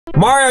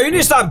Mario, you need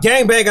to stop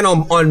gangbanging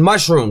on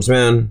mushrooms,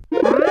 man.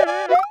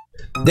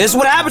 This is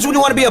what happens when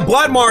you want to be a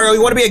blood Mario.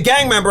 You want to be a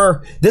gang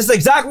member. This is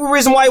exactly the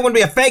reason why you want to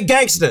be a fake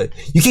gangster.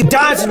 You keep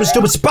dying to the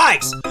stupid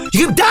spikes.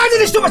 You keep dying to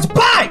the stupid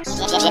spikes.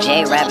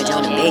 J Ravage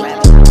on the beat.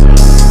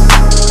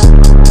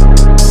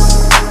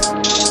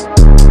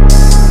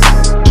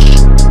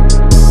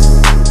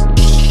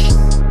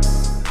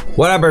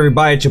 What up,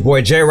 everybody? It's your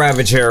boy J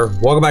Ravage here.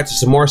 Welcome back to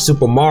some more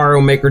Super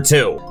Mario Maker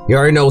 2. You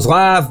already know it's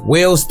live.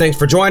 Wheels, thanks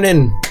for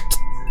joining.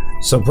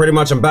 So pretty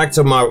much I'm back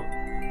to my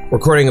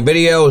recording of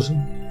videos.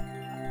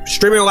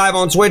 Streaming live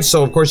on Twitch,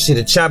 so of course you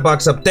see the chat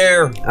box up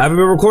there. I haven't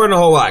been recording a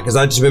whole lot because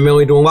I've just been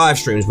mainly doing live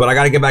streams, but I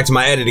gotta get back to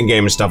my editing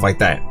game and stuff like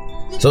that.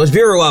 So it's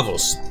viewer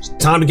levels. It's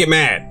time to get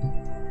mad.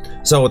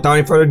 So without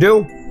any further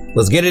ado,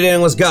 let's get it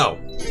in, let's go.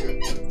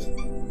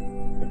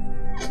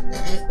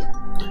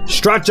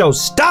 Strut, Joe,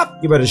 stop!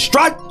 You better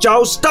strut,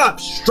 Joe, stop!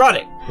 Strut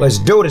it! Let's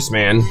do this,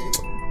 man.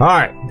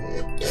 Alright.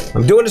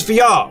 I'm doing this for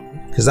y'all,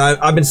 because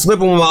I've been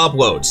slipping with my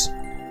uploads.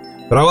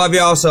 But I love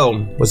y'all,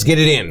 so let's get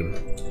it in.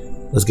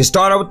 Let's get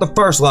started with the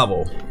first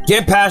level.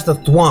 Get past the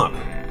thwomp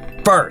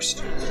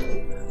first.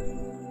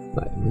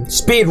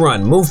 Speed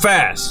run, move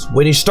fast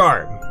when you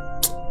start.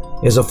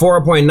 It's a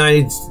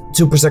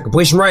 4.92%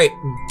 completion rate.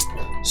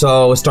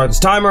 So let's start this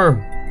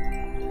timer.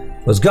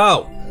 Let's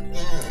go.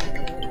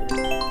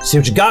 See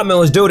what you got, man.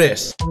 Let's do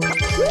this.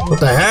 What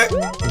the heck?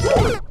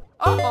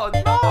 Oh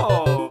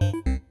no!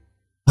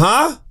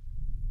 Huh?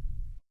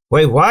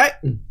 Wait, what?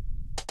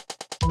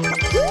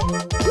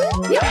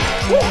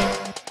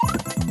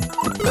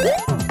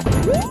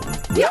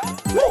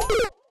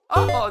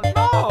 Oh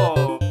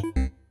no!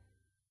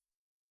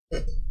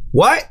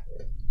 What?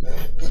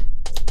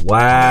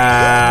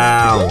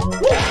 Wow.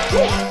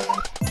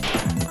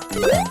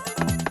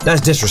 That's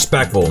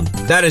disrespectful.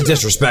 That is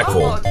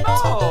disrespectful. Oh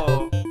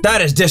no!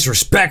 That is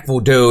disrespectful,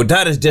 dude.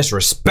 That is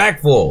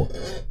disrespectful.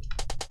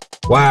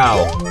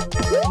 Wow.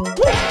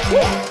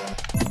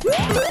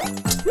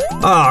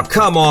 Oh,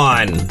 come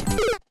on.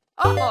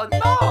 Oh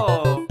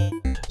no!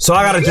 So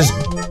I gotta just...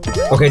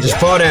 Okay, just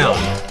fall down.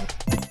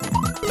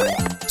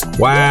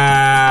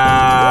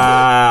 Wow.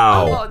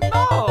 Oh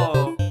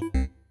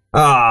no!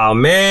 Oh,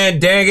 man,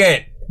 dang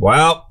it.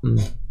 Well,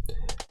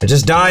 I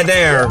just died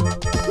there.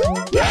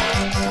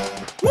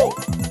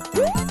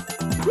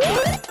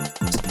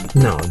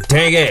 No,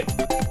 dang it.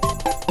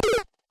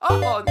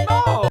 Oh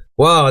no!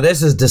 Whoa,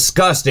 this is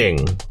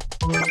disgusting.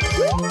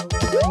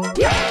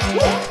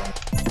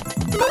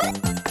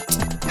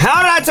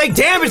 How did I take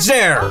damage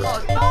there?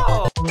 Oh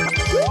no!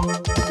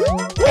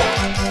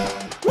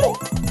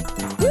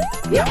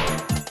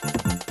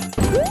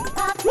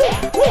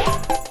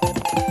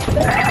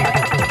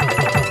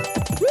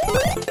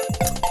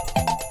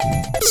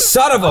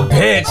 Son of a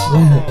bitch.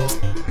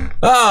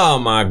 Oh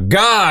my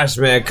gosh,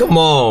 man. Come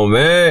on,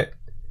 man.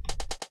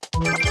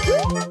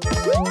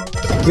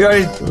 We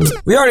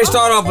already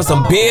started off with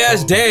some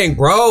BS. Dang,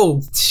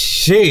 bro.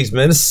 Jeez,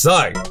 man, this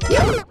sucks.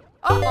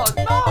 Oh no!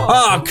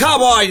 Oh,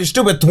 come on, you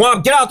stupid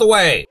thwomp. Get out the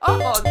way. Oh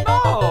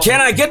no! Can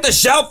I get the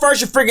shell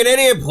first, you freaking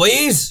idiot,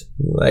 please?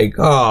 Like,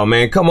 oh,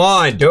 man, come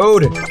on,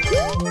 dude.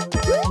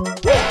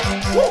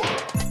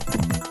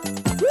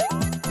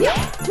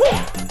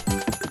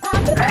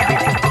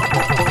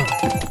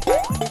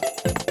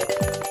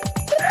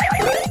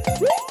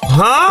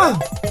 Huh?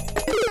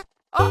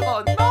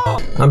 Oh no!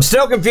 I'm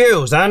still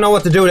confused. I don't know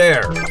what to do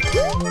there.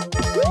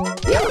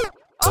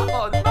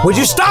 Oh no! Would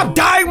you stop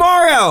dying,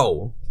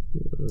 Mario?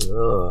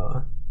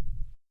 Ugh.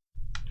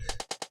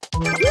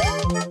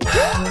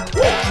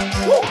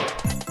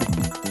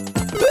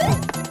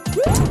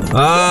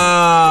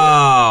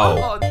 Oh.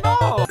 Oh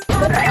no!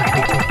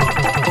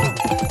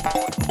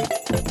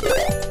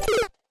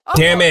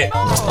 Damn it.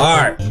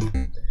 Alright.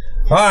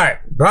 Alright.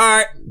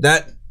 Alright.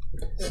 That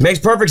makes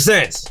perfect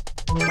sense.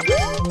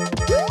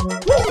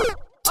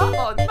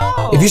 Oh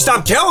no! If you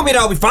stop killing me,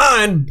 that'll be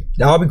fine.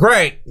 That'll be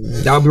great.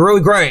 That'll be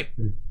really great.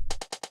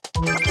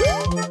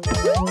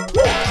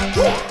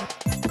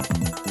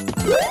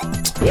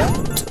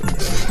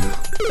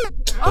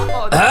 Oh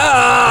no!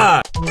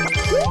 Ah!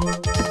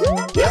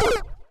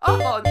 Oh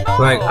no!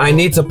 Like, I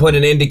need to put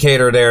an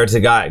indicator there to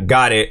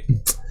got it.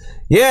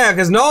 Yeah,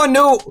 because no one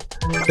knew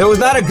there was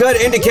not a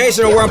good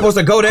indication of where I'm supposed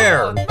to go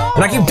there. And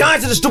I keep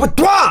dying to the stupid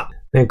thwomp!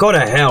 Man, go to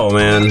hell,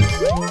 man.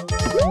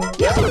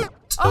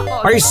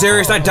 Are you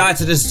serious? I died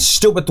to this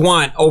stupid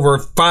thwomp over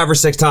 5 or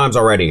 6 times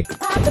already.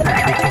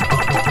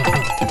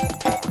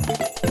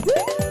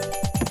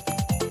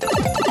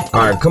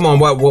 Alright, come on,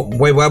 what?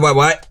 Wait,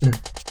 what?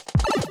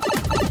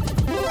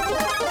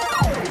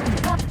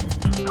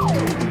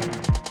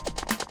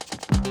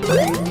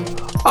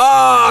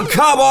 Oh,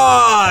 come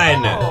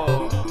on!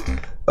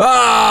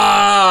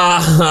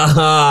 Ah!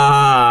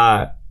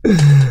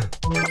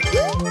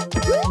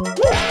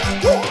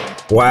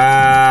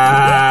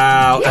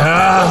 Wow!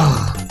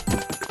 Ah.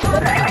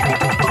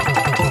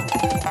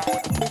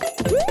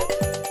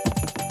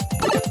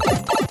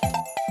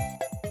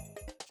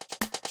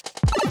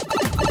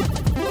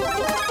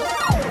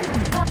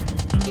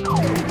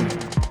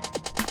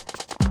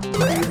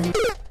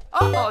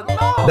 Oh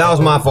no! That was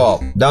my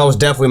fault. That was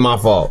definitely my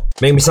fault.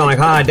 Made me sound like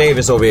Hi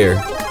Davis over here.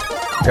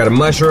 Got a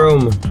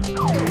mushroom.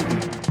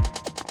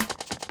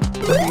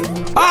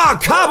 Ah,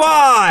 come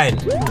on!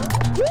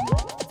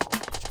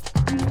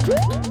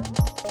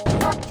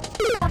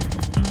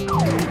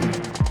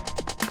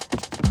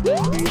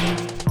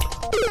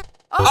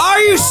 Are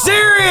you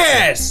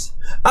serious?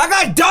 I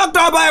got dunked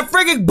on by a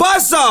freaking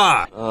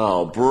buzzsaw!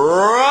 Oh,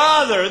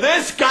 brother,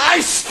 this guy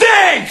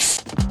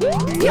stinks!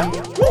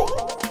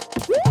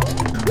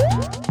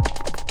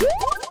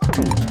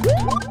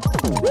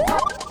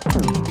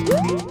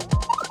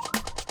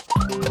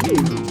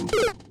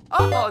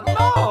 Oh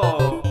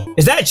no!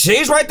 Is that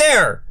cheese right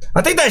there?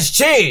 I think that's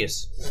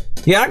cheese.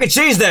 Yeah, I can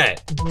cheese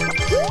that.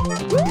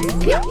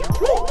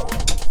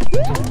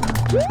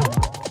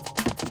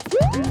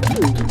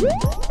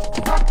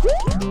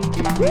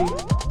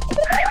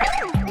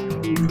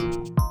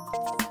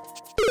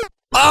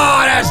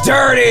 Oh, that's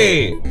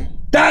dirty!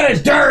 That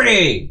is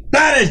dirty!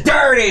 That is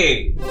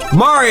dirty!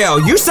 Mario,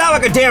 you sound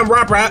like a damn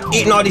rapper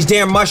eating all these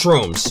damn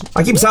mushrooms.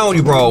 I keep telling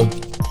you, bro.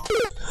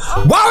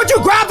 Why would you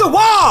grab the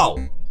wall?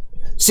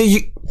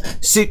 See,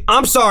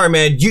 I'm sorry,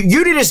 man.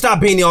 You need to stop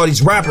being all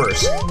these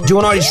rappers.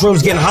 Doing all these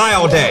shrooms, getting high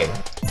all day.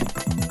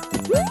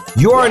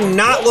 You are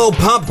not Lil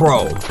Pump,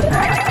 bro.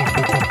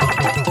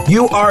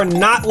 You are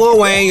not Lil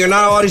Wayne. You're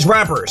not all these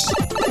rappers.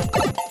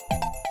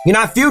 You're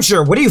not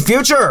Future. What are you,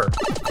 Future?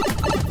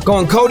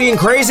 Going Cody and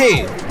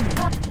crazy.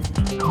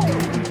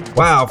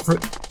 Wow.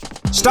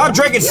 Stop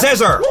drinking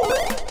scissor.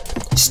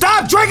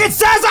 Stop drinking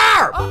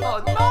scissor! Oh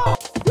no!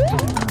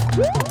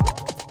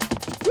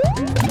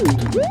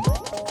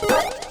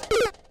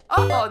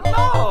 Oh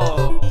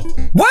no!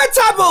 What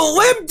type of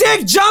limp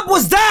dick jump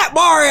was that,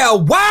 Mario?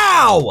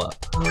 Wow!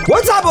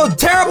 What type of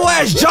terrible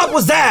ass jump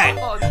was that?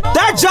 Oh, no.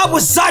 That jump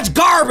was such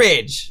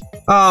garbage!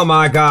 Oh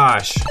my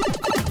gosh.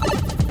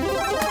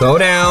 Go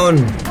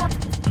down.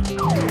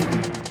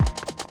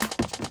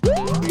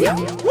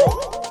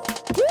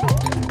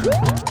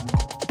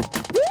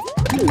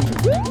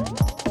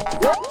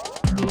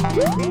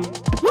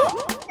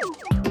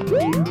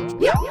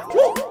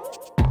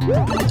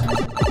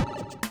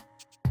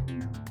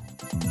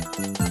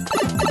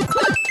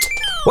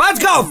 Let's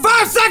go!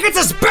 5 seconds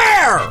to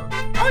spare!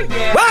 Oh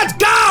yeah! Let's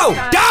go!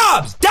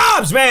 Dubs!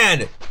 Dubs,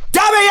 man!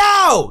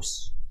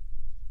 W's!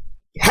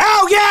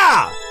 Hell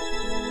yeah!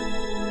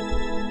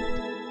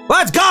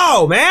 Let's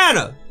go,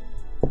 man!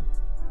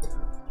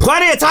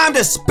 Plenty of time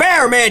to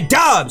spare, man.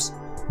 Dubs!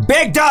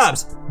 Big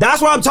dubs!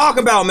 That's what I'm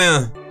talking about,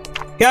 man.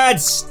 Good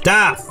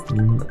stuff.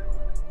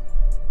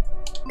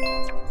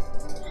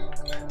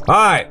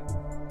 Alright.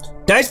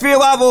 Thanks for your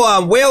level,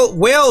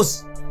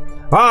 Wheels.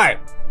 Alright.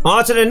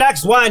 On to the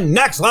next one,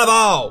 next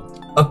level!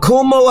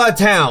 Akumula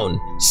Town,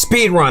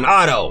 Speedrun,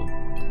 Auto.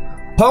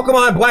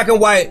 Pokemon Black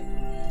and White,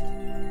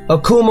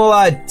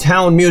 Akumula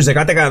Town Music.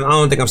 I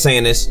don't think I'm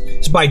saying this.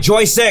 It's by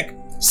Joystick,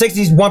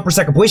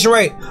 61% completion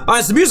rate. Alright,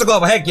 it's the music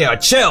level, heck yeah,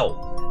 chill.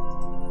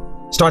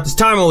 Start this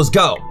timer, let's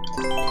go.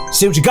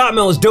 See what you got,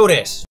 man, let's do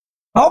this.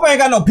 I hope I ain't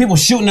got no people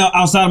shooting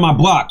outside of my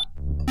block.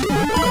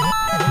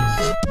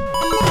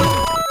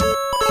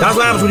 That's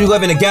what happens when you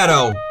live in the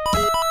ghetto.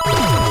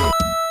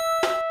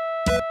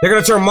 They're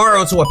gonna turn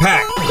Mario into a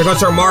pack. They're gonna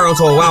turn Mario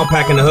into a wild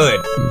pack in the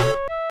hood.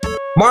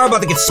 Mario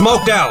about to get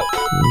smoked out.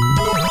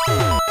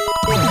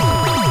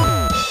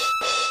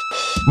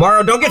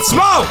 Mario, don't get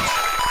smoked!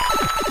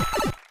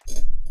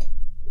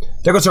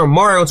 They're gonna turn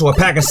Mario into a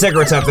pack of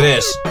cigarettes after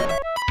this.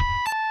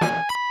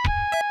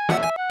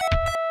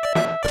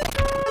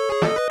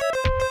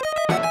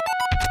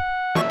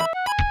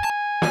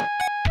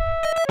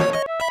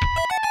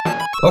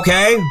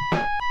 Okay.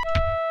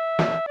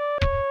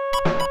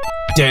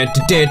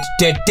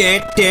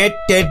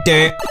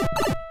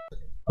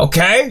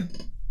 Okay.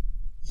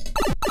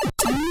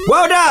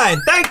 Well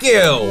done, thank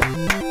you.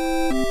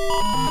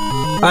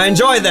 I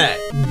enjoyed that.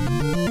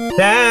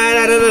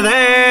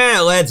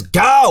 Let's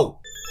go.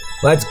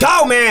 Let's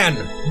go, man.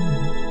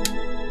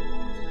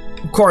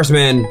 Of course,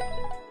 man.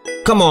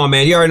 Come on,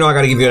 man. You already know I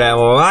gotta give you that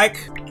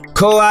like.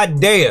 Cool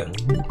idea.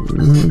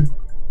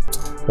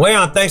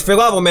 Leon, thanks for your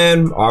level,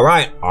 man. All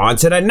right, on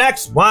to the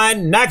next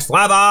one, next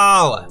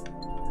level.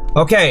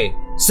 Okay,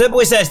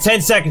 simply says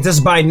 10 seconds. This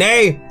is by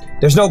Nay.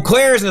 There's no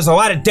clears and there's a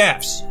lot of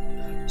deaths.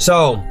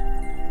 So,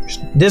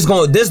 if there's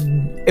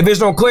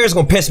no clears, it's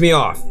gonna piss me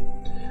off.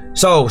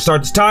 So,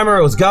 start this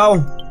timer, let's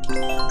go.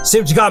 See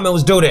what you got, man,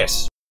 let's do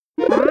this.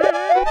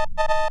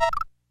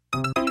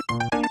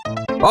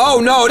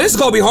 Oh no, this is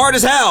gonna be hard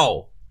as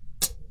hell.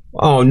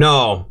 Oh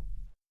no.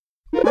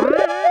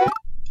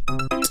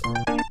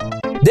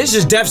 This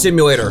is Death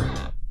Simulator.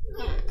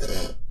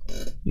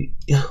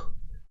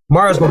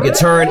 Mario's gonna get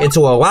turned into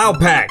a loud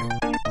pack.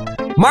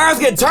 Mario's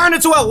getting turned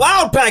into a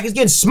loud pack. He's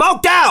getting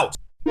smoked out.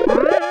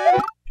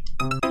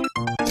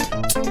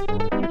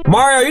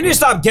 Mario, you need to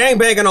stop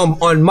gangbanging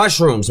on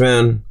mushrooms,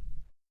 man.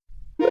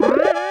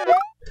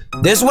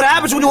 This is what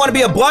happens when you want to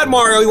be a blood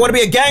Mario. You want to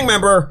be a gang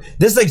member.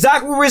 This is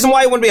exactly the reason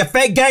why you want to be a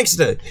fake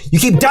gangster. You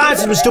keep dying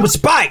to these stupid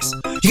spikes.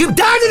 You keep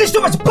dying to these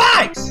stupid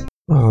spikes.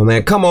 Oh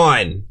man, come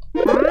on.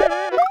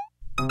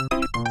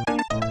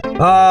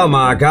 Oh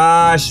my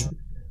gosh.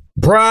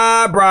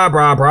 Bruh, bruh,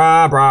 bruh,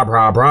 bruh, bruh,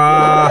 bruh,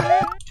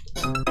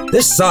 bruh.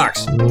 This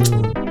sucks.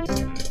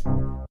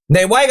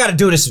 Nate, why you gotta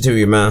do this to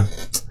you, man?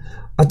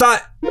 I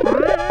thought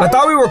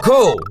we were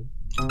cool.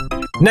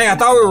 Nate, I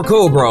thought we were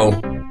cool, bro.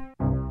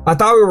 I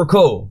thought we were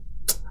cool.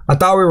 I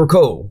thought we were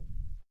cool.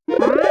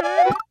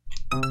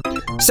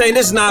 Saying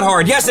this is not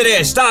hard. Yes, it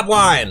is. Stop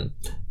lying.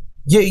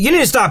 You need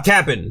to stop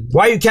capping.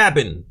 Why are you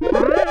capping?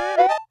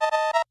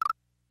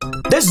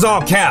 This is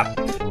all cap.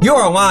 You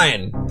are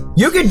lying.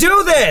 You can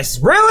do this.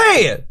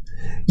 Really?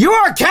 You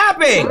are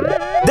capping.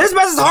 This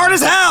mess is hard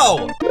as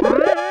hell.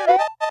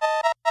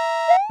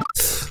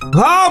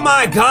 Oh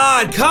my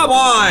god. Come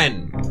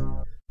on.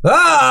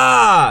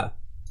 Ah.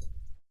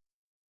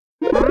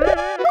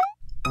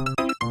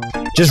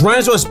 Just run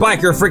into a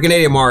spike. You're a freaking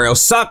idiot, Mario.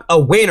 Suck a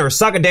wiener.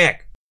 Suck a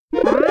dick.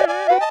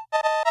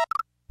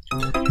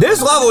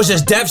 This level is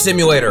just death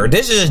simulator.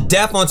 This is just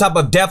death on top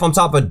of death on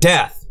top of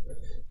death.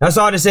 That's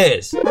all this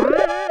is.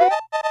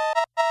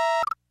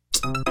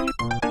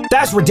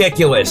 That's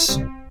ridiculous.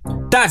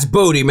 That's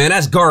booty, man.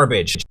 That's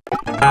garbage.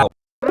 Ow.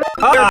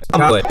 Oh,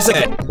 that's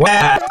it.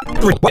 Wow.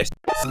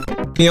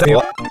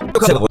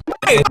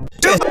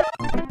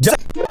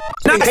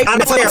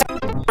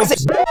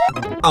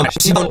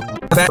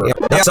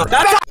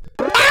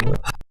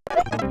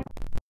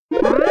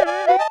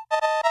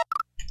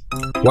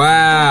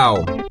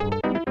 Wow.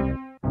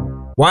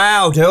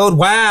 Wow, dude.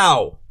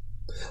 Wow.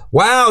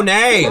 Wow,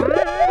 Nate.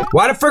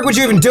 Why the frick would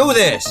you even do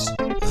this?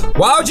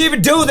 Why would you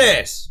even do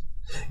this?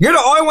 You're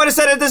the only one that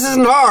said that this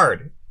isn't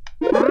hard.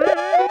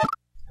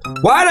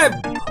 Why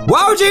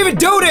would you even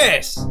do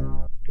this?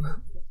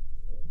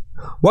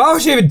 Why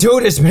would you even do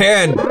this,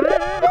 man?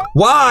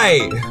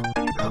 Why?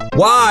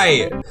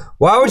 Why?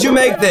 Why would you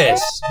make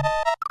this?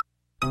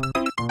 I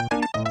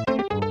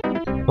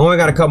only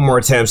got a couple more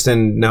attempts,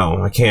 then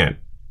no, I can't.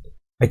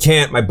 I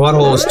can't, my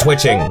butthole is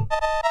twitching.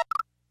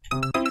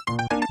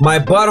 My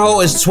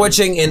butthole is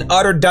twitching in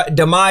utter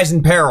demise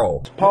and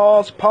peril.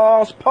 Pause. Dude,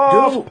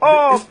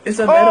 pause. It's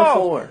a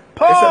metaphor.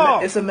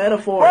 Pause. It's a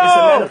metaphor.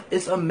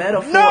 It's a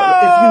metaphor. No!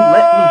 If you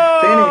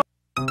let me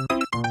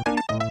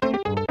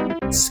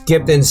finish.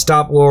 Skip and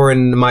stop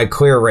lowering my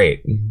clear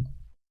rate.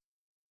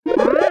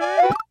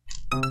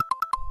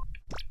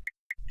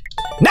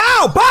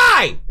 No!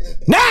 Bye!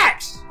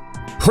 Next!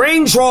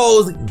 Pring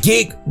Trolls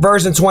Geek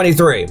version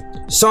 23.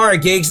 Sorry,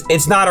 geeks,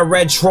 it's not a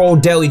red troll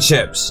deli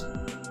chips.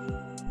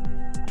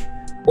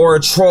 Or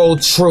a troll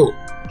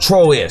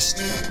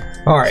trolliest.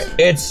 Alright,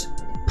 it's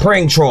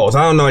Pring Trolls.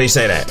 I don't know how you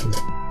say that.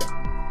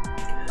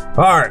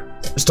 Alright,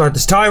 start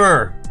this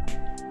timer.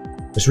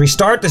 Let's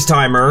restart this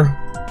timer.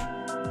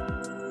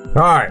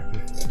 Alright.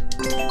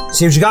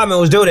 See what you got, man.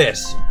 Let's do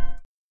this.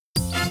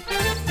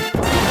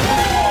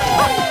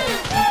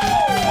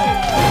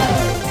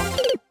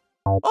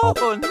 Oh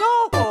no!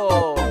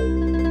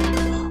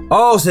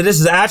 Oh, so this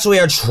is actually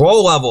a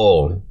troll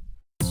level.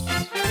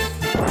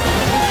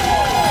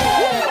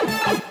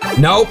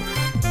 Nope.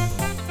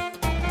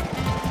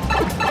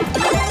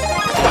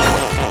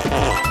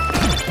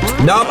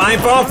 Nope, I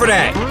ain't falling for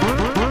that.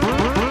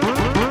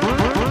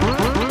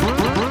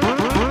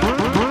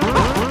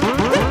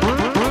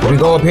 We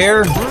go up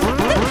here.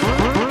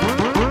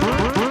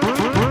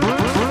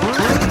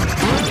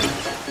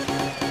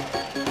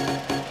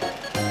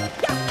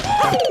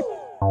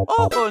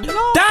 Oh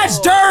no! That's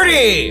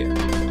dirty!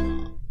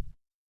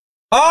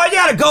 Oh, you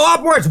gotta go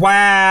upwards.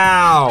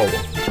 Wow.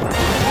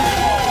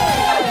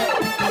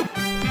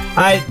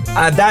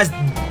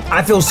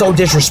 I feel so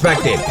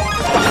disrespected.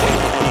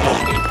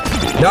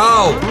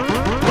 No.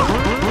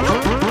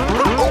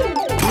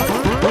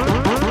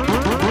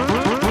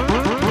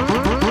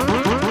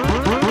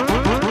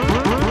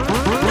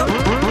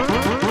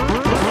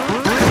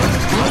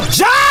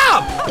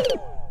 Jump!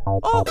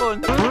 Oh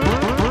no!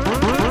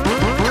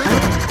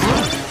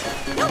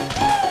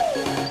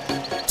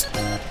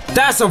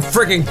 That's some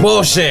freaking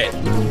bullshit.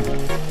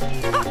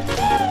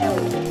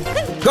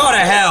 Go to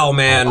hell,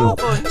 man.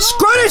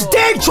 Screw this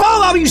dang troll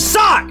level, you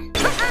suck!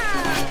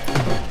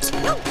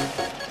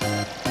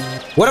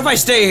 What if I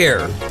stay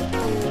here?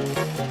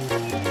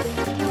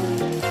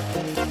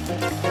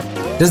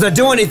 Does that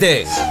do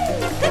anything?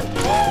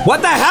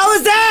 What the hell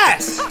is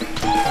this?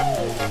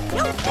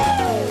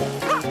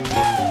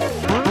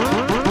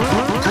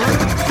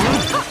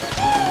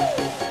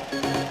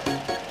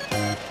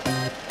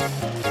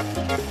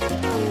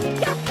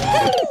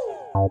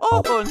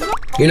 Oh no!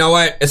 You know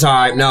what? It's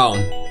alright, no.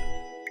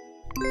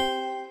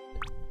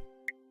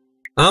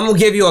 I'm gonna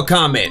give you a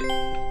comment.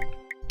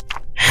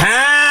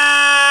 How?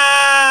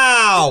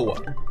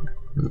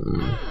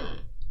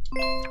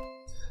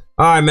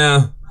 Alright,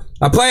 man.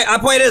 I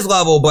play this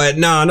level, but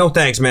nah, no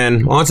thanks,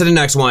 man. On to the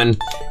next one.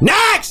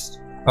 Next!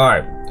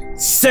 Alright.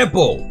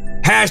 Simple.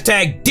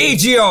 Hashtag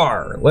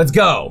DGR. Let's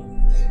go.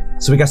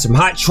 So we got some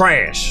hot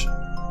trash.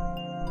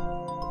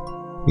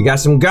 We got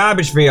some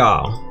garbage for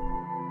y'all.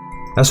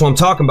 That's what I'm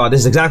talking about. This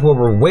is exactly what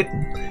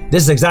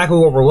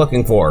we're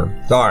looking for.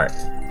 Alright.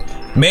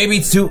 Maybe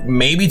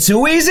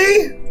too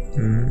easy?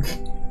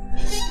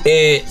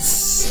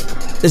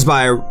 It's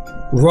by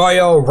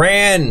Royal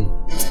Ran,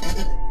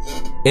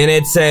 and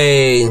it's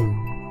a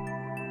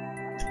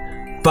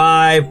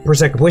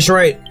 5% completion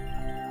rate.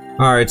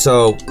 All right,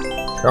 so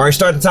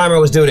start the timer.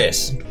 Let's do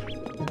this.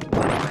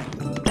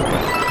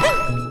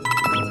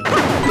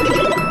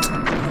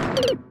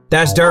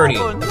 That's dirty.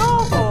 Oh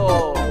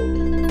no!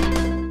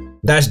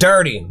 That's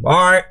dirty. All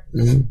right.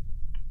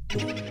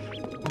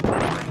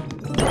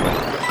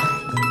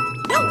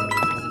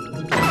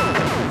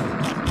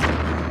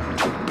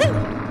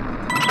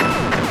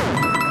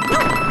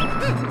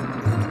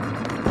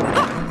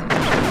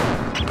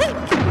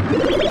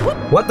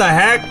 What the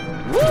heck?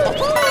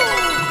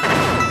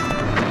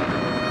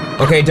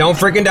 Okay, don't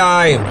freaking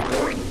die.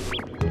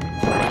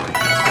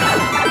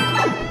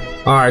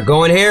 All right,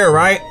 go in here,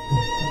 right?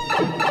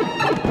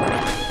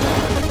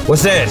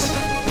 What's this?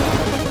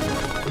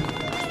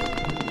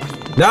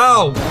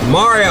 No,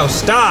 Mario,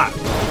 stop.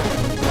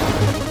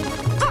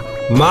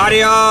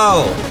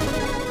 Mario.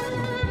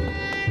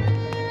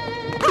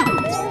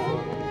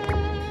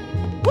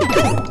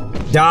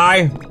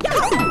 Die.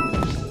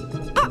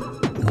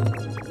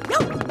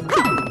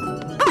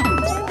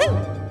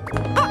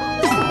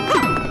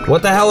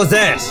 What the hell is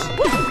this?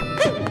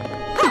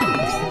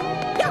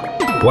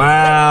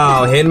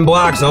 Wow, hidden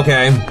blocks,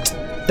 okay.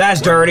 That's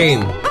dirty.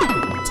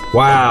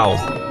 Wow.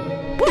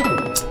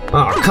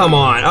 Oh, come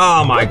on.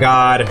 Oh my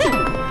god.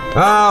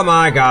 Oh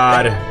my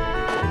god.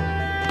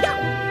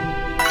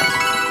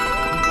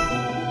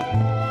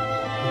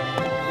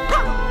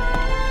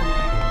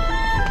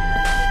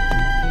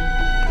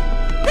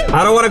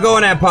 I don't want to go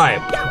in that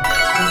pipe.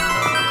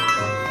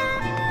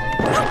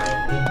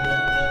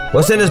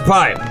 What's in this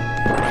pipe?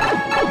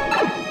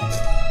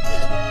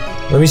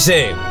 Let me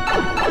see.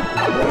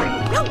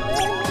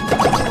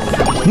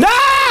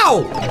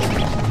 No!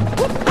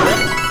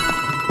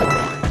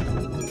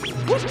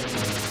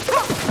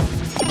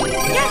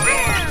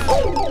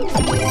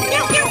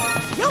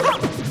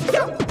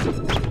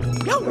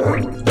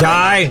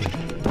 Die!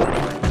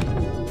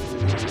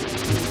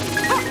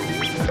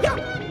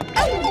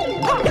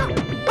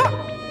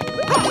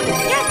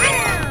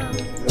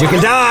 You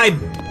can die!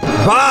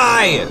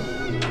 Bye!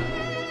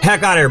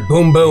 Heck out of here,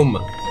 boom boom.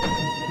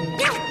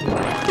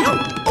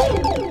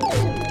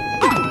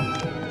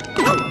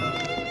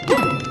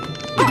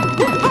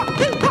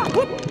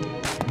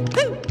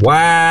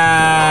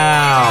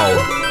 Wow!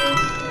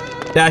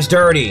 That's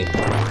dirty.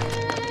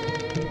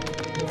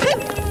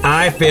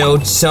 I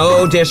feel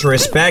so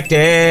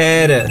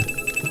disrespected.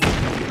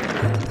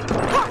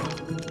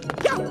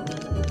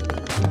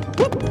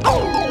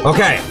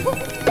 Okay.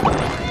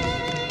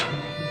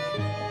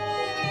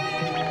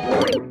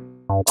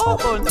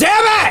 Oh,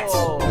 Damn it!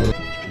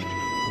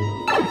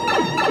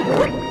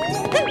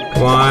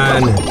 Come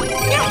on.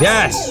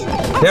 Yes!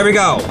 There we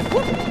go.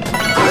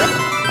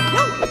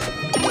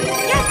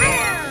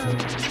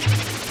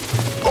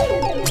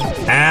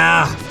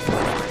 Ah!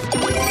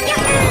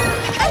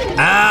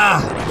 Ah!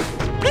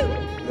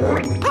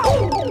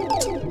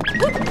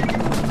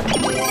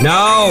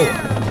 No!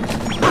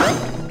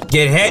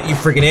 Get hit, you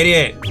freaking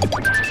idiot!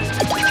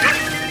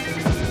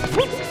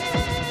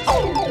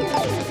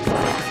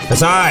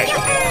 That's alright.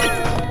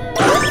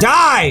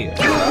 Die!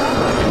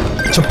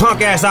 Get your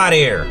punk ass out of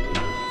here!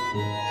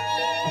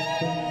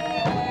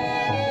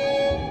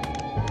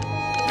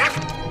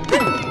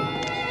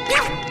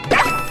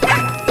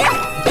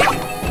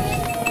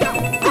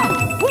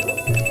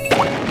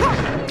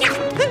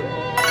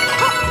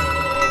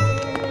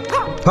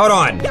 Hold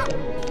on.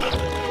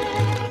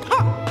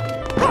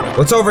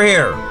 What's over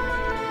here?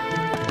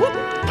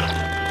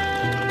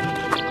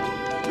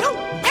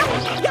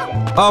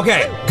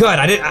 Okay, good.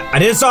 I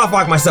didn't soft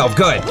lock myself.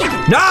 Good.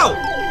 No!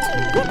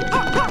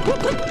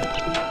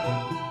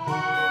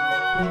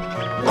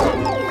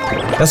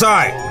 That's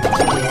alright.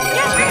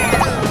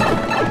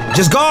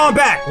 Just go on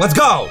back. Let's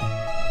go.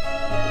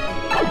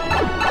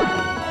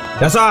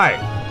 That's alright.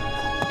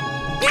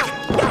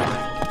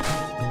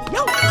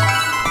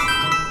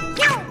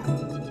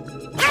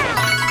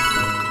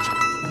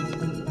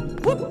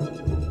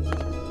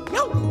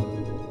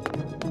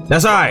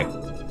 That's alright.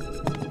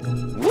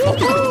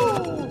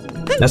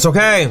 That's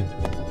okay.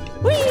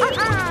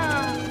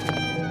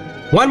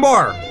 One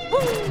more.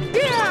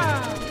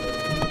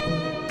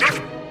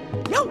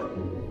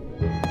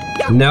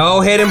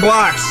 No hidden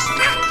blocks.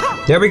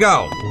 There we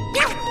go.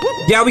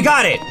 Yeah, we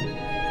got it.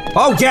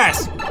 Oh,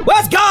 yes.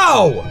 Let's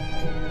go.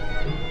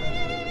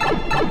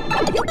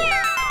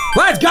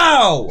 Let's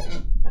go.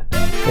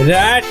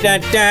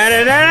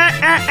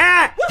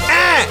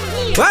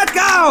 Let's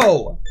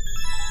go.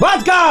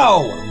 Let's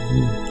go.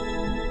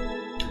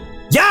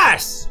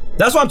 Yes.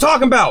 That's what I'm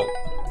talking about.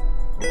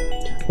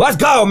 Let's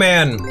go,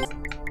 man.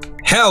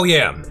 Hell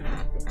yeah.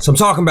 That's what I'm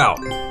talking about.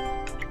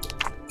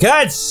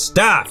 Good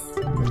stuff.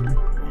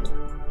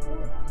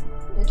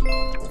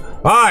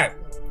 Alright.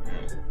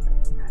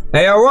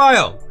 Hey,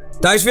 Royal.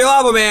 Thanks for your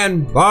level,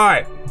 man.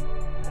 Alright.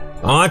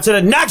 On to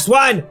the next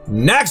one.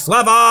 Next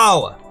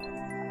level.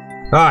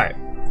 Alright.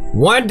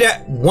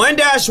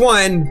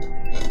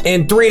 1-1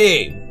 in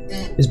 3D.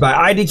 is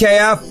by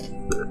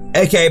IDKF,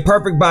 aka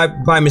Perfect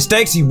by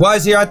mistakes. He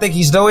was here. I think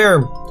he's still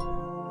here.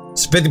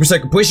 It's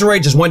 50% completion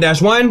rate, just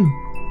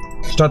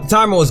 1-1. Start the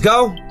timer. Let's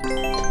go.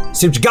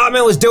 See what you got,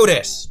 man. Let's do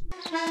this.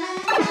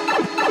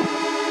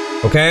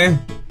 Okay.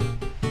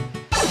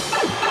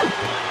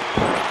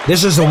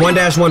 This is a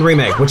 1-1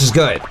 remake, which is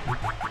good.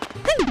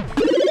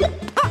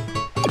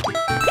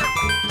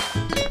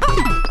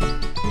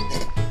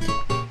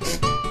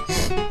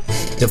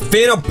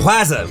 Defino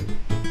Plaza.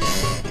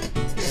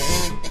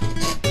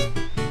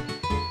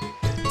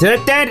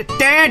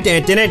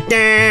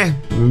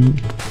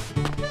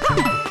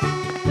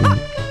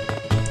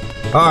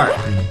 Alright.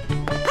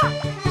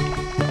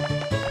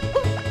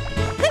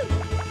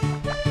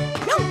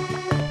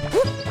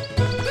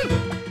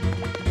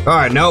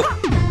 Alright, nope.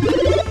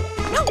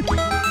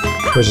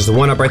 Pushes the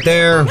one up right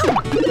there.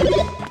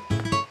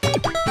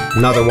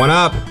 Another one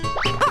up.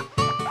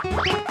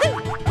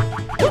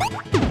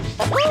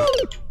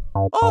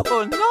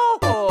 Oh no!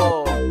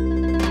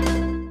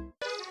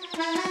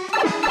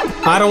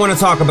 I don't want to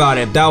talk about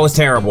it. That was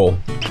terrible.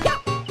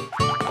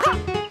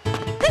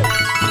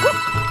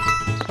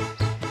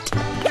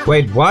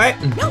 Wait, what?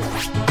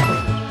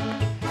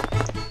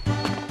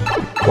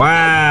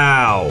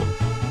 Wow.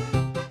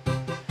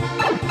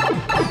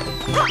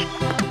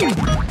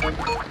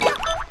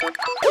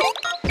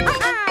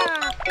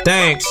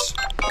 Thanks.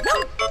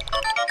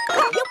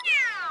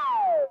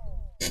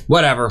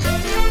 Whatever.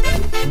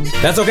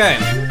 That's okay.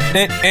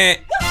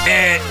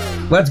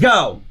 Let's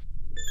go.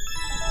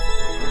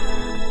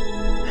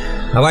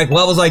 I like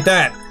levels like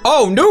that.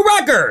 Oh, new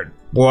record!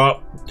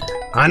 Well,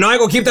 I know I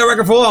ain't gonna keep that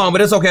record for long, but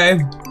it's okay.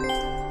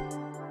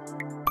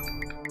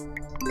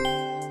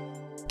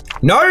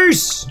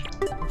 Nice!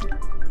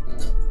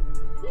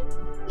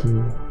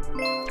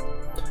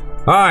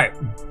 Alright.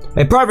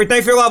 Hey, perfect.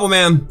 Thanks for your level,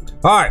 man.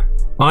 Alright.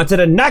 On to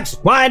the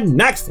next one.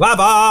 Next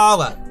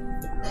level.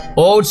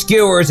 Old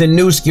skewers and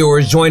new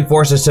skewers join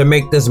forces to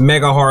make this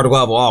mega hard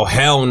level. Oh,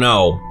 hell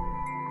no.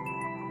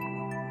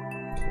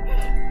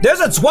 There's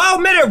a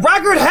 12-minute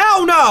record?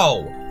 Hell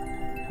no!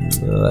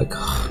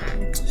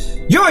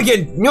 You ain't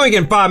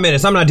getting 5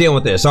 minutes. I'm not dealing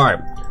with this. Alright.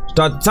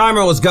 Start the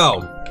timer. Let's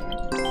go.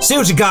 See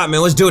what you got,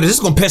 man. Let's do this. This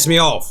is gonna piss me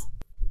off.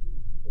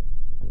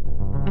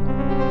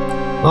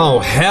 Oh,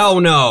 hell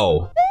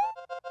no.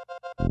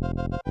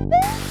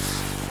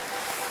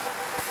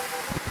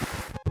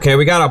 Okay,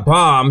 we got a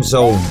bomb,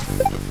 so...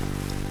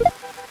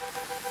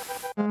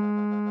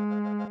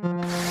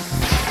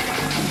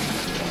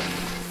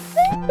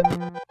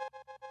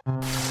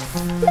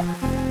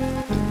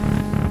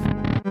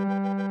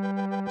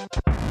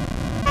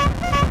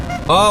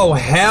 Oh,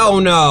 hell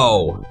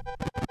no.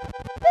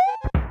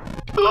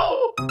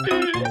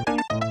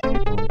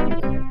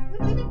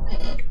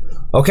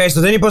 Okay,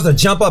 so then you're supposed to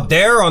jump up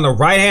there on the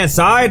right-hand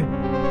side?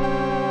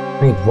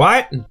 Wait,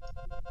 what?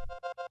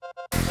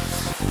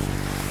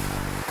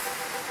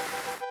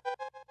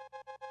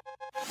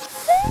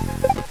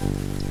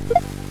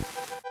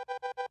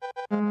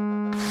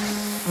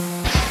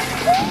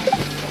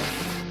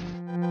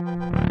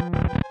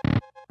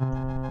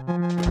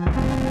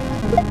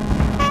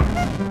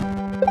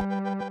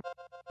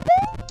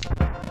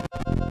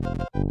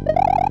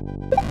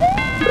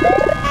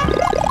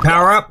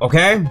 Power up,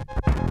 okay.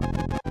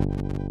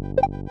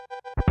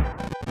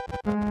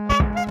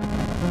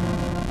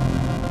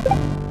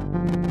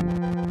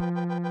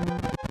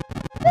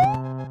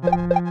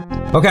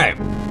 Okay,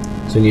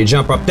 so you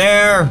jump up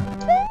there.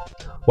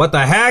 What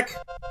the heck?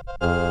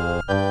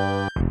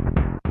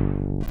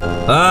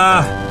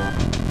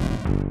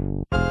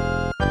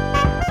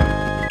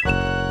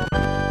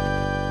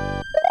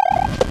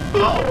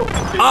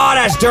 Oh,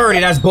 that's dirty.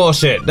 That's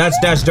bullshit.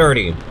 That's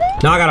dirty.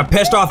 Now I got a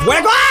pissed off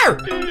Wiggler!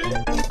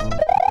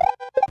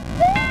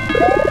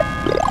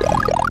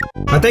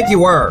 I think you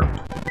were.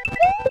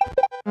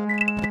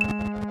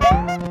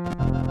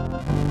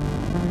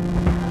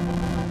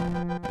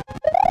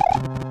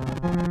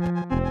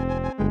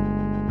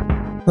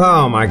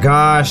 Oh my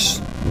gosh.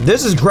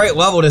 This is great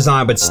level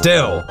design, but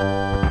still.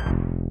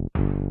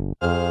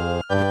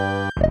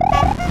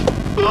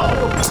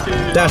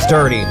 That's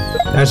dirty.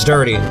 That's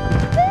dirty.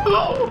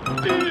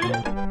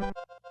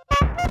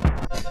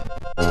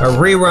 A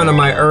rerun of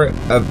my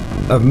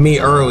of me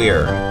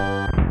earlier.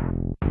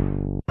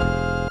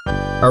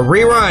 A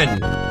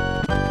rerun.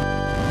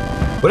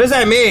 What does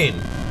that mean?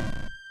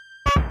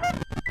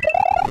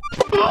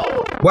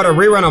 What, a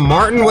rerun of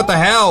Martin? What the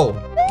hell?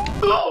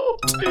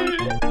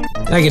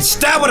 I get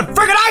stabbed with a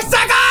freaking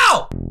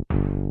icicle!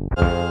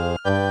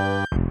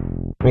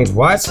 Wait,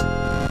 what?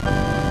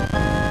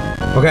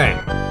 Okay.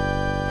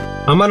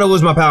 I'm gonna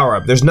lose my power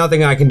up. There's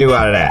nothing I can do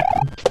out of that.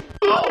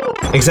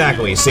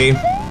 Exactly, see?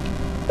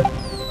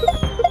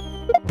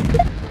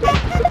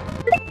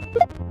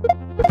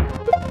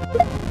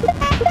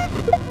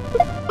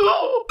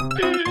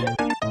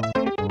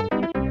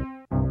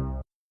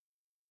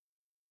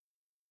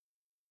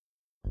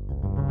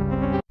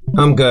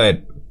 I'm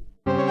good.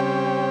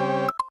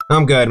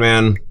 I'm good,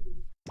 man.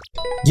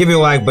 Give me a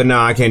like, but no,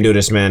 I can't do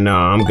this, man. No,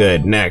 I'm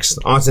good. Next.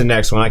 On to the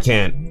next one. I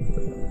can't.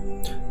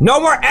 No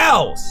more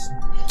L's.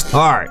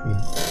 All right.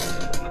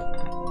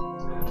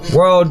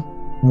 World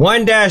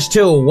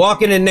 1-2,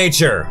 walking in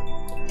nature.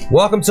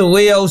 Welcome to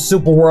Leo's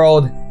Super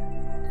World.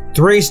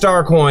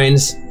 3-star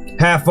coins.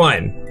 Have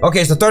fun.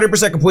 Okay, so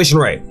 30% completion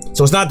rate.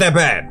 So it's not that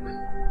bad.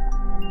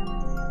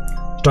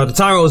 Start the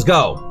timer, let's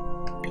go.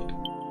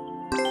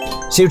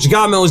 See what you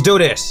got, man, let's do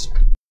this.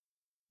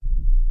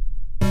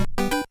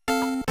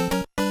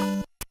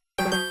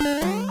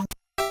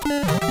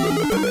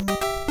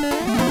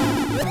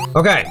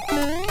 Okay.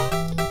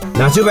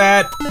 Not too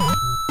bad.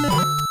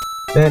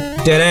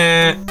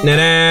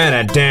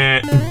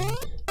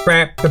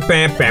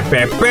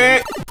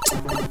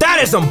 That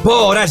is some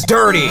bull, that's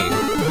dirty.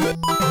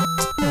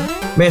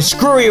 Man,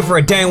 screw you for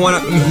a dang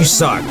one. You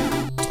suck.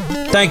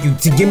 Thank you.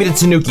 Give me the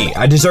Tanuki.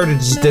 I deserved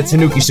the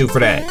Tanuki suit for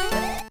that.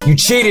 You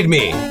cheated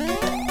me.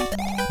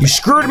 You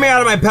screwed me out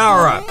of my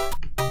power up.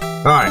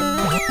 Alright.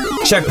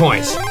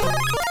 Checkpoints.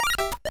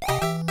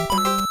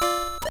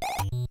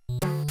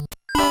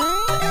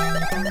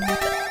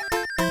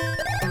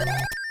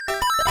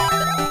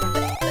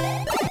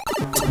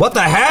 What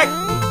the heck?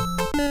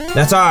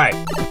 That's alright.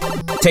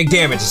 Take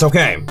damage, it's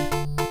okay.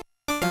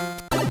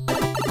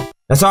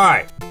 That's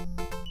alright.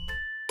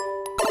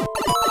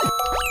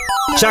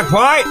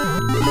 Checkpoint!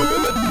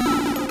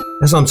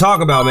 That's what I'm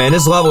talking about, man.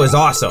 This level is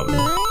awesome.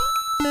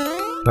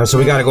 Alright, so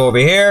we gotta go over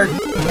here.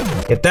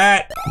 Get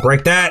that.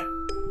 Break that.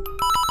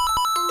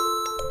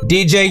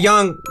 DJ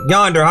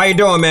Yonder, how you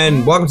doing,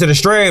 man? Welcome to the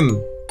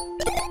stream.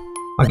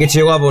 I'll get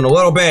you a level in a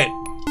little bit.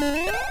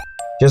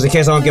 Just in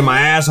case I don't get my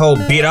asshole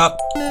beat up.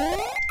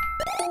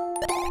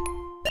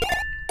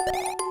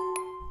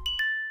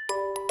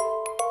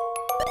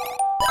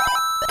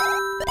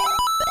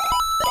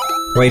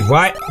 Wait,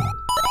 what?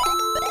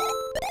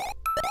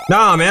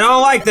 Nah, man, I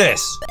don't like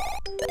this.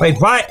 Wait,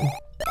 what?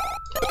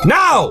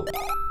 No!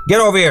 Get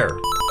over here.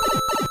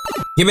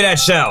 Give me that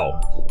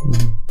shell.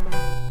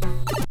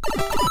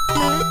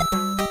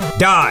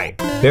 Die.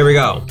 There we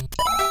go.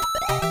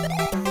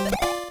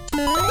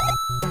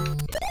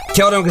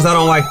 Kill them because I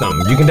don't like them.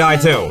 You can die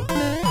too.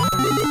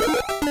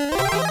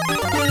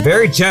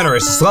 Very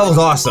generous. This level's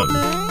awesome.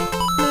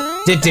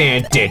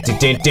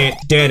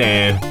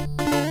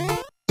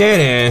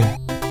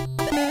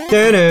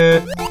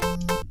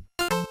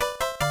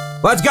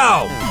 Let's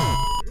go!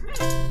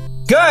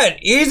 Good!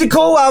 Easy,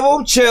 cool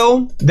level.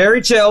 Chill.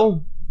 Very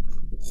chill.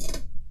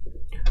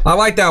 I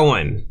like that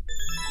one.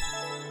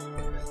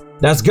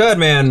 That's good,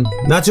 man.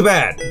 Not too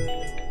bad.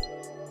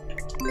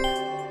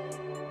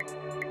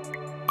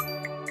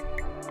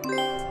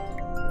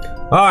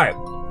 Alright.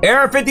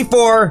 Era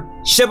 54,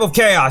 Ship of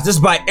Chaos. This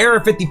is by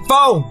Era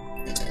 54.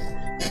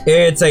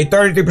 It's a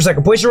 33%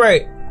 completion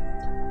rate.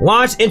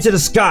 Launch into the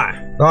sky.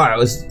 Alright,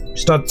 let's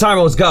start the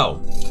timer. Let's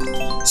go.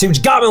 See what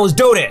you got, man. Let's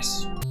do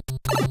this.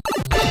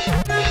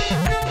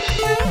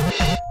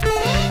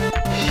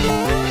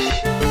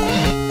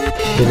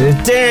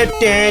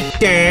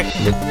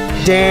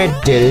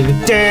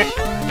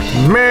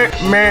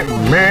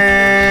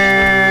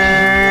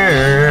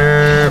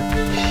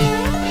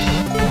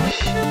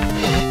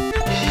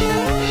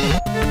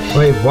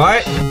 Wait,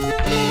 what?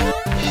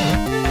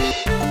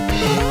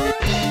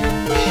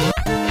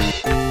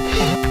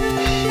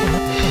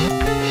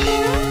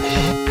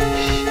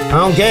 I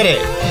don't get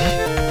it.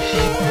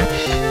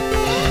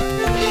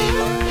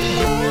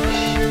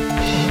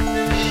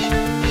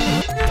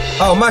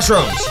 Oh,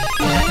 mushrooms.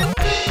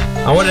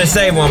 I wanted to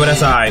save one, but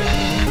that's alright.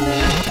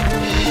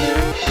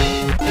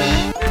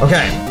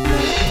 Okay.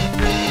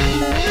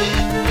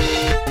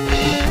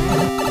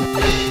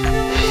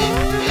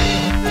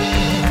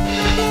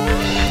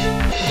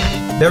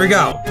 There we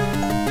go.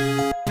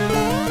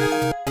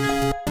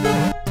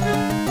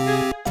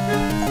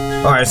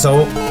 Alright,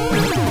 so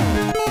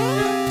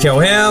kill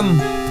him.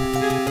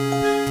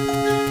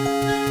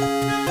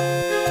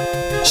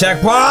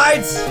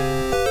 Checkpoints!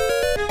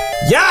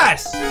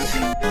 Yes!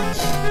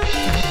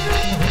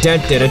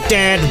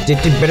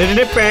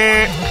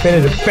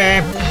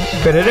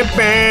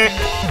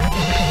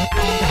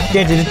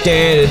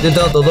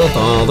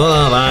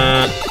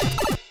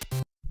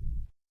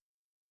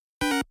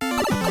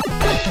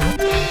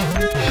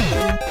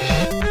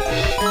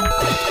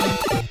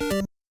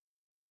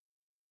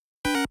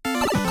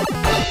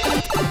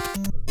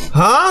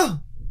 Huh?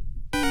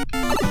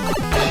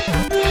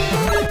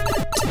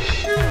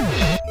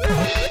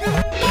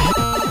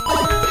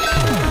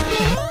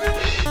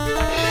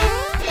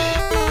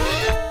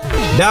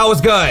 That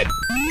was good.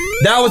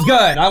 That was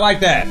good. I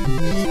like that.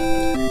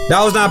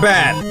 That was not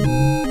bad.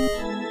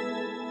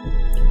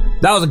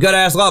 That was a good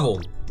ass level.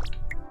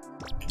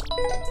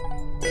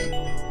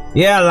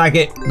 Yeah, I like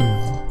it.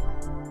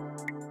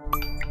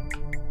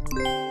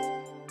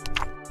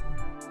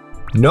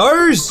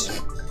 Nurse.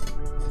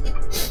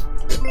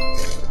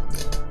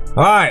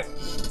 Alright.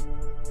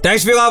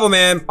 Thanks for your level,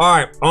 man.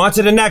 Alright, on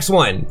to the next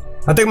one.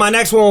 I think my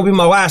next one will be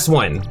my last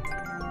one.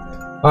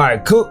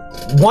 Alright,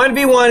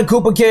 1v1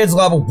 Koopa Kids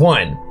level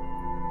 1.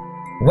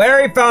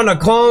 Larry found a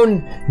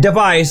clone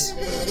device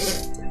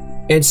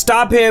and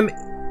stop him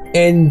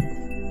and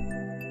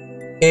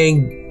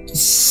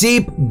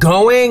Keep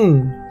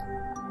going?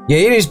 Yeah,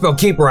 you need to spell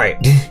keep right.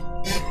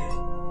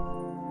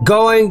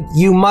 Going,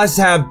 you must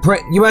have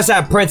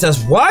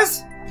princess.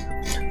 What?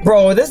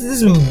 Bro, this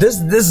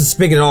is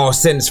speaking in all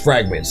sentence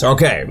fragments.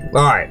 Okay,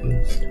 alright.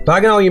 But I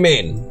know what you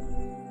mean.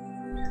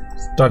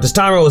 Start this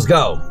timer, let's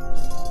go.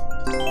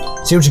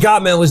 See what you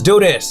got, man, let's do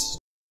this.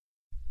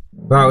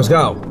 Alright, let's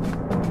go.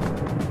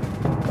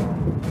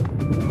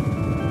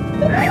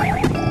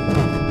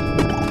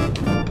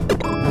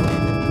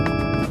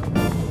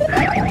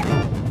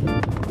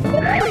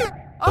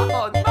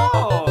 Oh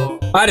no!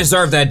 I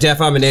deserve that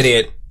death, I'm an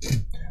idiot.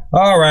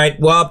 Alright,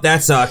 well,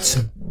 that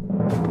sucked.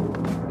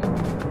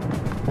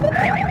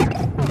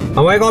 I'm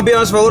only gonna be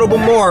honest for a little bit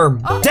more.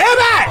 Damn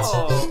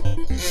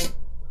it!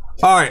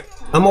 Alright,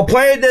 I'm gonna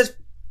play this.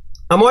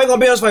 I'm only gonna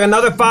be honest for like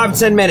another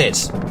 5-10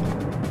 minutes.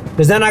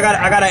 Cause then I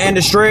gotta end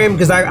the stream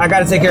because I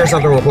gotta take care of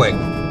something real quick.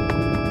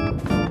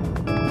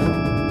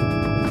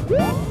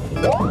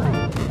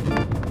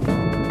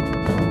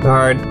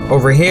 Alright,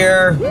 over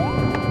here.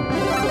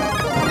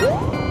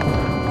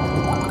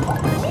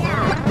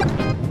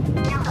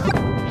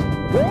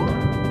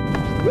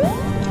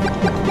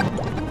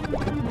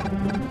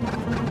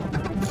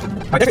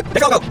 Alright,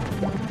 take all go.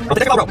 I'll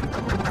take all go.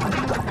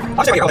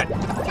 I'll stay right here, okay.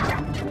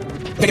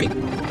 Take me.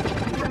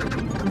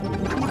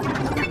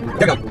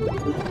 There we go.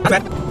 Not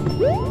bad.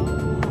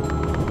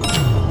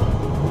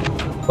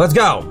 Let's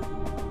go.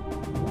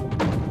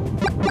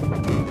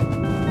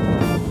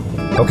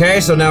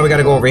 Okay, so now we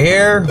gotta go over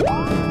here.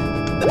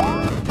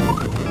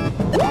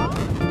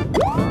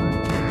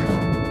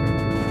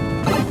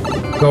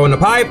 Go in the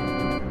pipe.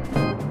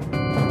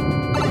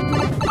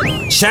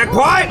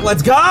 Checkpoint,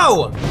 let's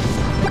go!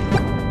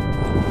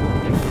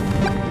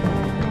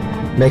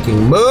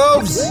 Making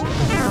moves.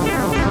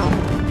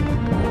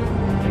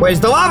 Wait, is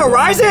the lava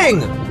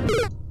rising?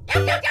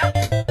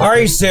 Are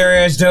you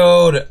serious,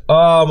 dude?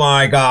 Oh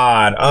my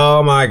god.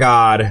 Oh my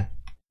god.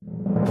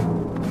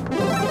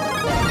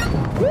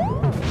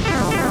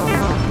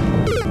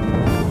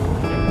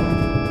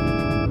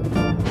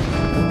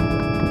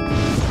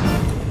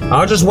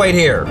 I'll just wait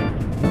here.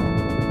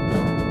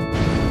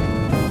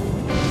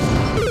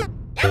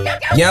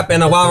 Yep,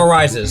 and the lava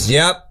rises.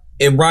 Yep,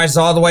 it rises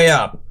all the way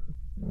up.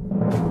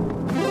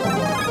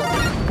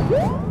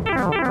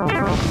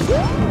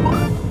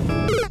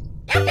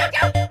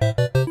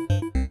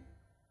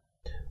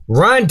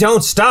 Run,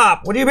 don't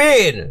stop. What do you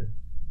mean?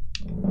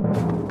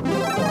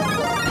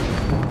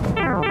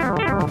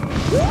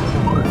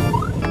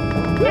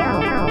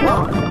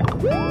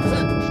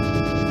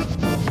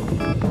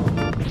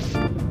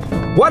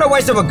 What a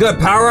waste of a good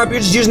power-up. You're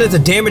just using it as a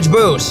damage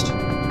boost.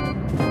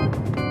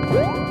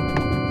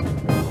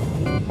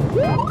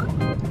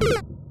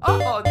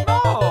 Oh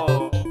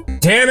no!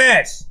 Damn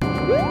it!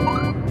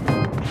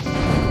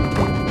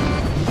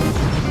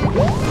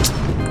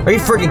 Are you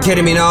freaking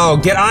kidding me? No,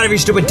 get out of your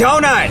stupid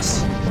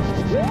donuts!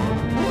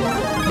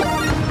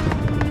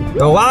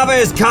 The lava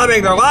is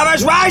coming! The lava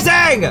is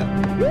rising!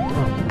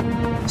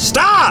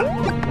 Stop!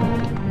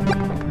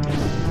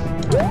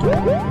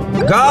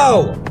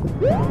 Go!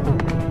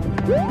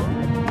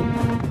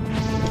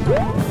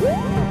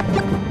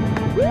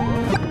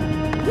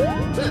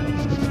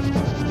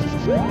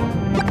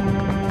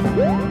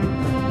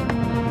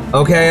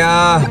 Okay,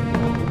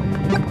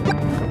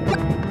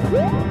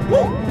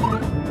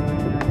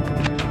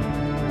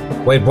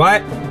 wait,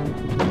 what?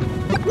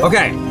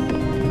 Okay.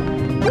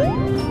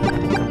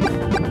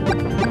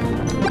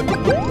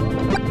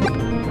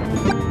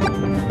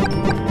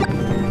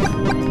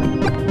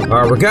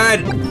 Alright, we're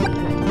good.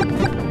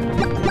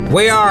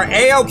 We are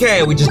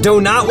A-okay. We just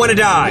do not want to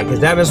die, because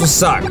that mess will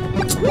suck.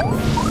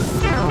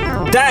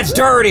 That's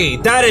dirty!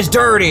 That is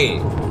dirty!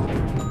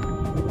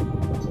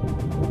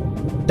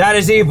 That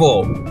is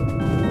evil.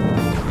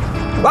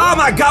 Oh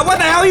my god, where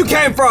the hell you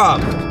came from?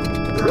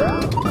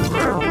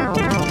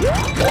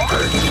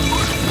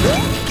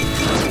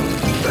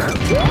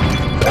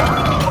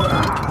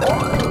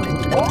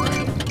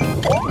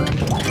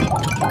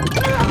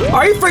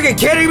 Are you freaking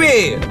kidding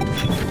me?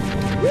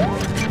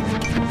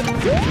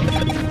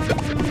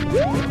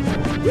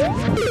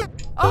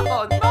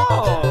 Oh no!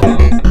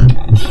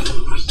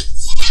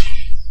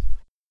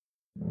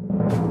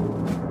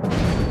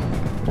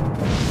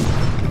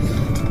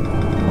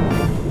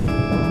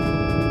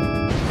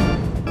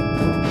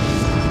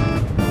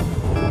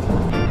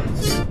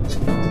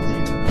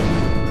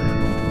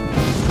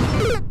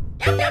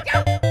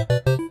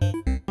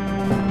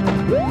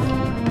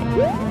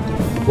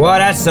 Well,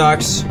 that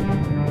sucks.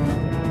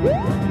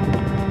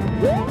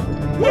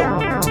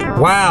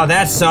 Wow,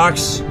 that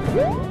sucks.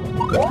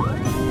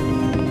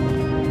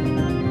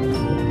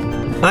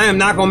 I am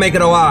not gonna make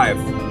it alive.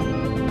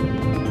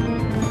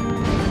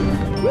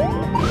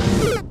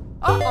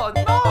 Oh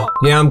no!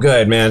 Yeah, I'm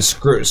good, man.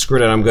 Screw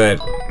that, I'm good.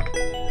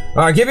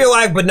 Alright, give you a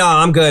like, but no,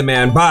 I'm good,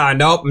 man. Bye.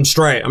 Nope, I'm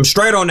straight. I'm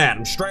straight on that.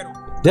 I'm straight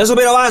on. This will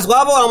be the last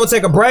level. I'm gonna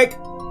take a break.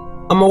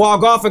 I'm gonna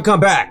walk off and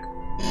come back.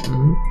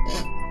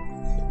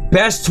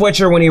 Best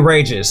Twitcher when he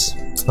rages.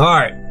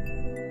 Alright.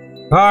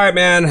 Alright,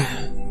 man.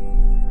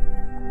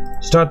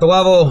 Start the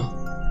level.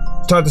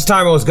 Start this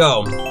timer, let's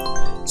go.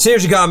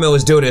 Seriously, God,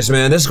 let's do this,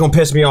 man. This is gonna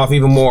piss me off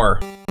even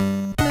more.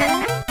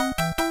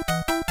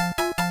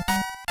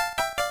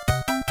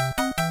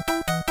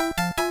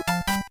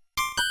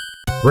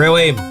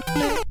 Really?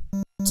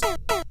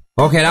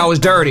 Okay, that was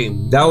dirty.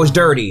 That was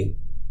dirty.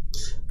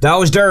 That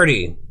was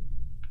dirty.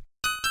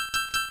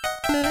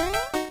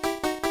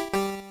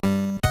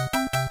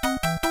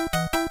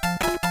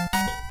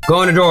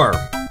 Go in the door.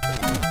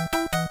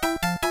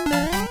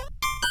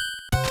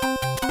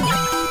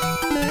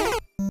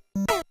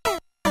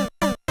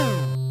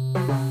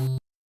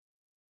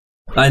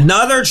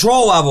 Another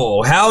troll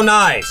level. How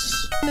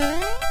nice.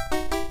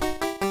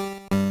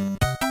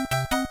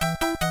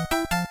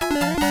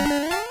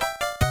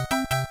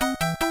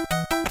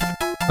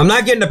 I'm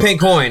not getting the pink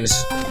coins.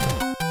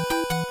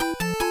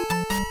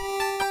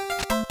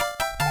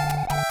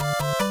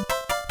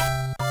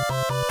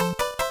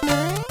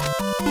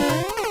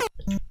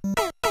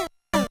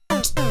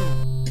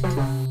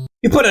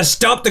 You put a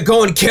stump to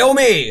go and kill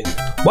me!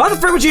 Why the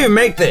frick would you even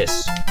make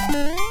this?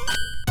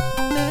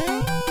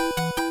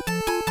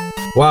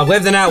 Well, I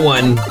lived in that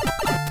one.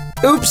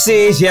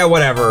 Oopsies, yeah,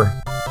 whatever.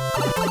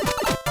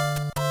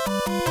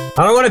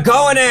 I don't want to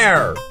go in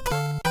there!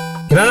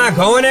 Can I not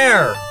go in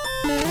there?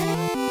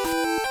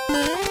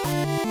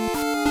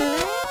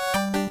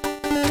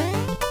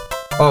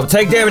 Oh,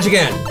 take damage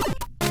again.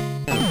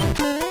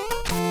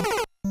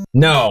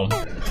 No.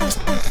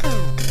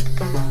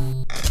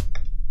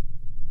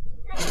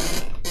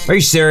 Are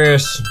you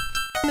serious?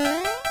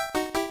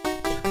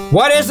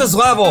 What is this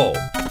level?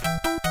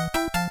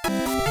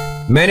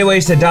 Many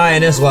ways to die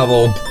in this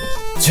level.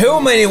 Too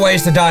many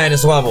ways to die in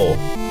this level.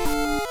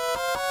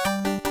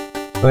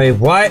 Wait,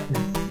 what?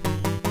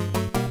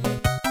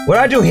 What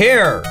did I do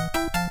here?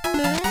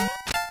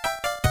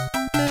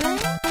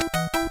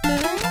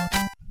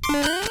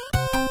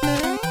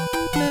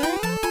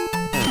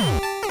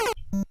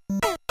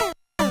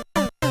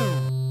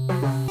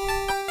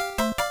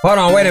 Hold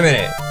on, wait a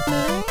minute.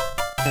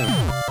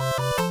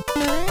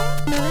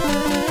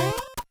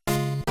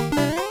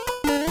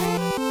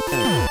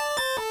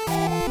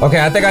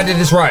 Okay, I think I did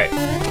this right.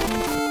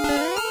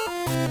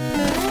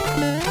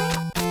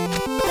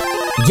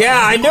 Yeah,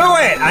 I knew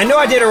it! I knew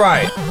I did it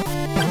right.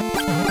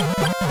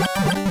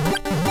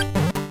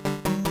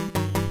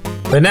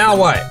 But now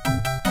what?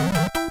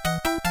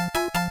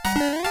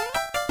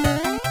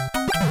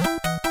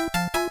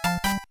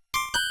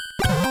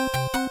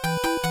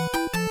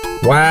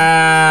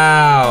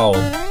 Wow.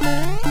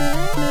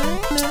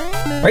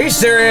 Are you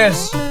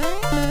serious?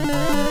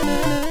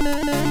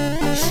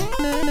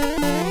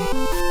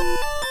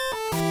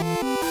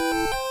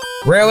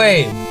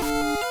 Really?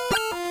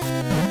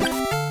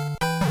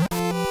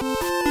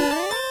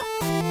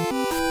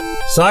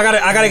 So I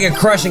gotta get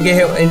crushed and get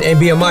hit and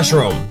be a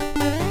mushroom.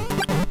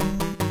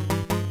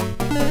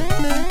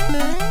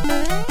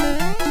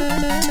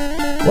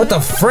 What the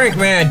frick,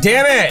 man?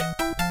 Damn it!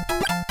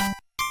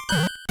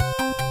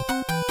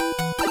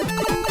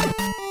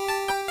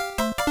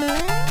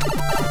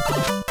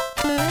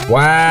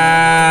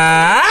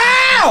 Wow!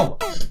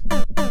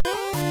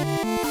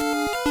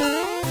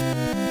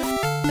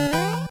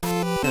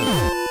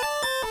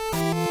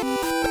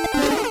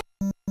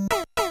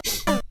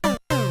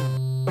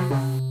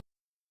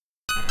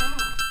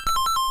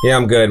 Yeah,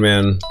 I'm good,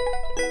 man.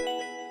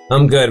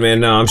 I'm good,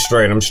 man. No, I'm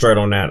straight. I'm straight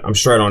on that. I'm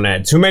straight on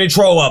that. Too many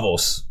troll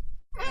levels.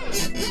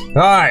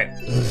 All right.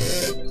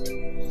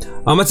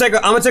 I'm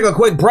gonna take a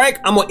quick break.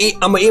 I'm gonna eat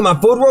my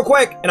food real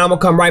quick, and I'm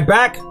gonna come right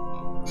back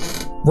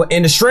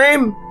in the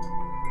stream.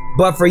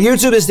 But for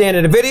YouTube, it's the end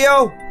of the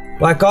video.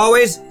 Like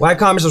always, like,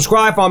 comment,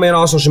 subscribe, follow me on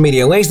all social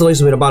media links. The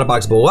links will be in the bottom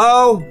box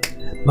below.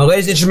 My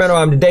latest instrumental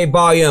album today,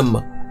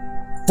 volume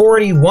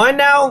 41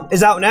 now,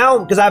 is out now,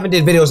 because I haven't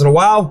did videos in a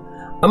while.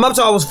 I'm up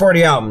to almost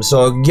 40 albums,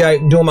 so yeah,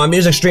 doing my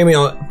music streaming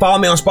follow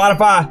me on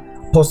Spotify.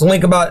 Post a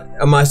link about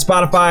my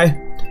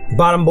Spotify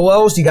bottom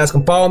below, so you guys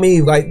can follow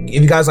me, like,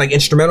 if you guys like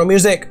instrumental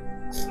music.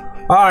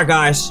 Alright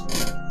guys,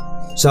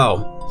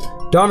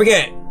 so don't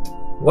forget,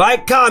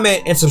 like,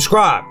 comment, and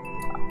subscribe.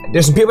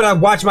 There's some people that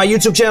watch my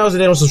YouTube channels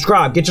and they don't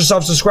subscribe. Get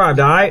yourself subscribed,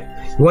 alright?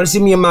 You want to see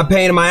me in my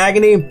pain and my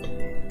agony?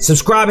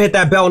 Subscribe and hit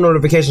that bell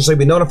notification so you'll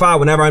be notified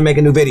whenever I make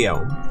a new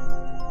video.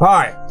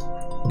 Alright,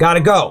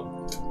 gotta go.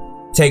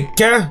 Take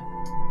care.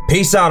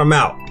 Peace out, I'm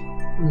out.